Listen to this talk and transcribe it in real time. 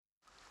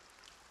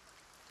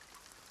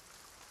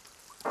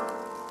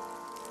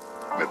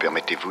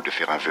permettez-vous de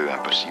faire un vœu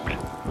impossible?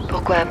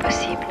 Pourquoi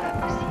impossible?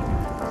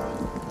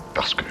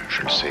 Parce que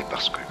je le sais,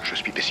 parce que je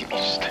suis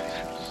pessimiste.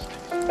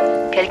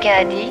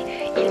 Quelqu'un a dit,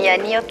 il n'y a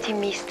ni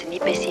optimiste ni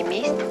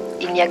pessimiste,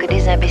 il n'y a que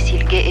des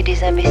imbéciles gays et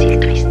des imbéciles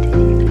tristes.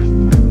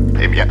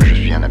 Eh bien, je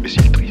suis un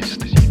imbécile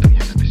triste.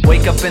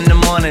 Wake up in the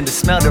morning to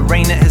smell the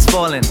rain that has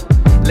fallen.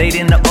 Laid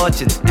in the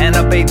orchard and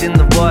I bathed in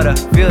the water.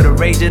 Feel the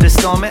rage of the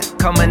storm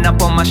coming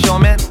up on my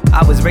shoreman.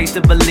 I was raised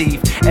to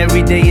believe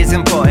every day is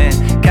important.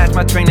 Catch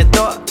my train of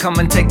thought, come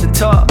and take the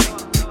talk.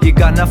 You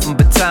got nothing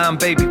but time,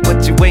 baby,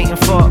 what you waiting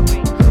for?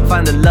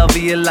 Find the love of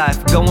your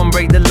life, go and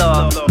break the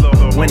law.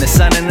 When the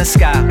sun in the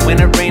sky, when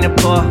the rain will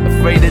pour.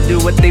 Afraid to do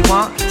what they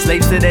want,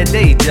 slaves to their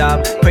day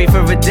job. Pray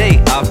for a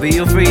day, I'll be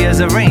free as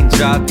a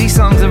raindrop. These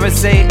songs are a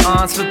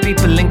seance for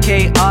people in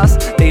chaos.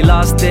 They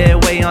lost their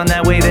way on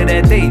that way to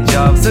their day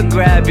job. So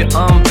grab your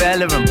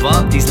umbrella and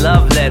bump these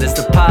love letters.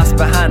 The past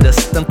behind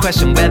us, don't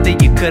question whether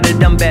you could have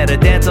done better.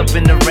 Dance up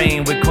in the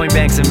rain with Coin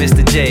Banks and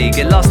Mr. J.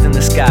 Get lost in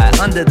the sky,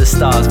 under the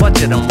stars,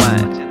 watch it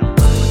unwind.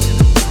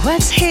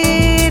 What's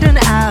hidden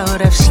out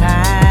of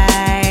sight?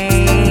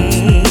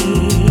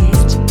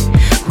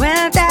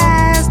 Where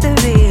does the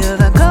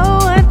river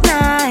go at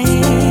night?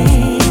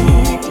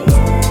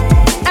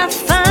 I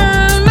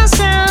find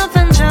myself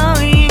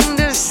enjoying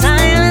the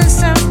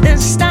silence of the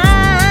stars.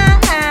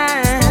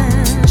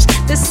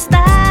 The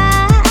stars.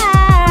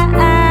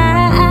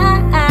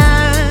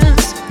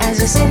 As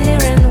I sit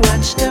here and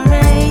watch the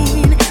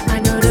rain, I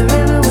know the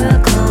river will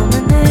call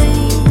my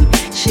name.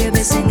 She'll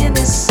be singing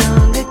this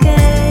song again.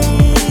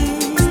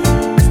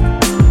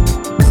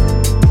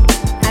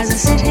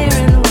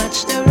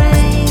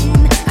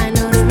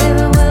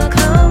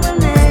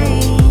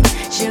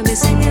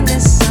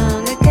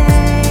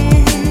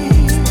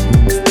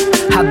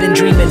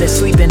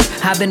 Sleeping,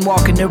 I've been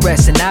walking to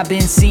rest, and I've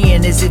been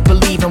seeing, is it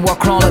believing, while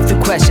crawling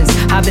through questions.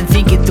 I've been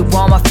thinking through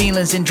all my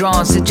feelings and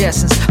drawing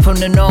suggestions, from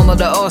the normal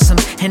to awesome,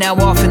 and how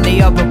often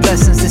they are but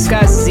blessings.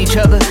 Disguises each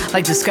other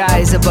like the sky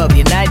is above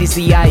you. Night is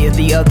the eye of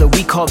the other,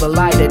 we call the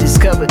light. I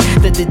discovered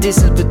that the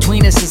distance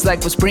between us is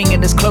like what's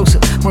bringing us closer.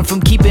 Went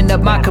from keeping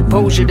up my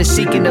composure to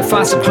seeking to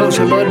find some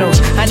closure. Lord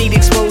knows I need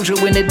exposure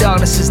when the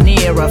darkness is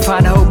near. I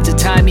find hope to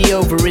tie me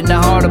over in the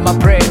heart of my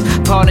prayers.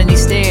 Pardon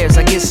these stares,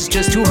 I guess it's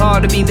just too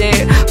hard to be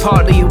there.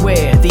 Partly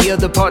aware, the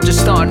other part just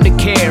starting to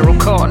care. I'm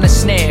caught in a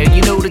snare,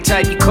 you know the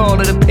type, you call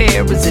it a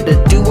pair. Is it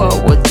a duo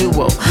or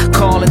duo?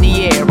 Call in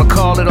the air, I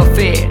call it off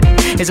air.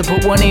 As I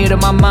put one ear to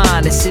my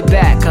mind and sit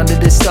back under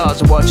the stars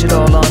and watch it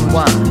all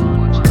unwind.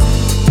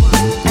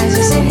 As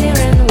I sit here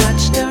and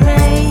watch the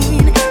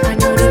rain, I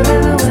know the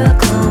river will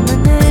call my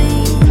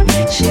name.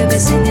 She'll be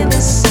singing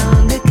this song.